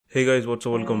Hey guys, what's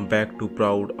up? Welcome back to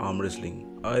Proud Arm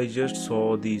Wrestling. I just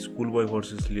saw the Schoolboy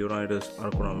vs Leonidas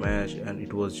Arkona match and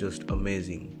it was just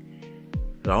amazing.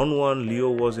 Round 1, Leo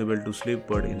was able to slip,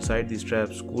 but inside the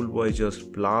strap, Schoolboy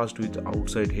just blasted with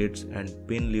outside hits and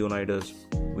pinned Leonidas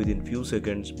within few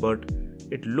seconds, but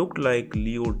it looked like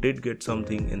Leo did get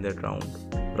something in that round.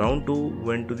 Round 2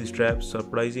 went to the straps.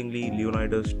 Surprisingly,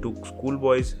 Leonidas took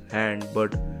Schoolboy's hand,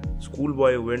 but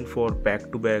Schoolboy went for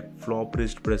back-to-back flop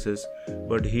wrist presses,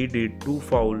 but he did 2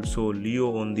 fouls, so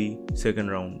Leo won the second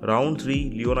round. Round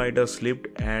 3, Leonidas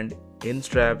slipped and in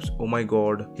straps, oh my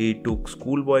god, he took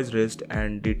Schoolboy's wrist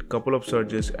and did couple of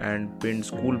surges and pinned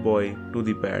Schoolboy to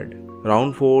the pad.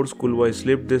 Round 4, Schoolboy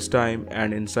slipped this time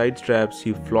and inside straps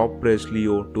he flop pressed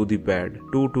Leo to the pad.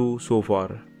 2-2 so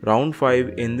far. Round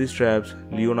 5, in the straps,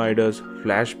 Leonidas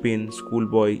flash pin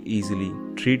Schoolboy easily.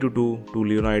 3-2 to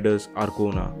Leonidas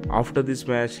Arkona. After this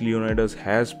match, Leonidas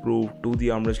has proved to the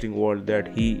arm wrestling world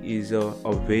that he is a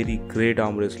very great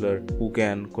arm wrestler who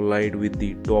can collide with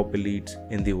the top elites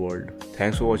in the world.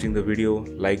 Thanks for watching the video.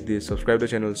 Like this, subscribe the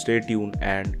channel, stay tuned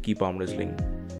and keep arm wrestling.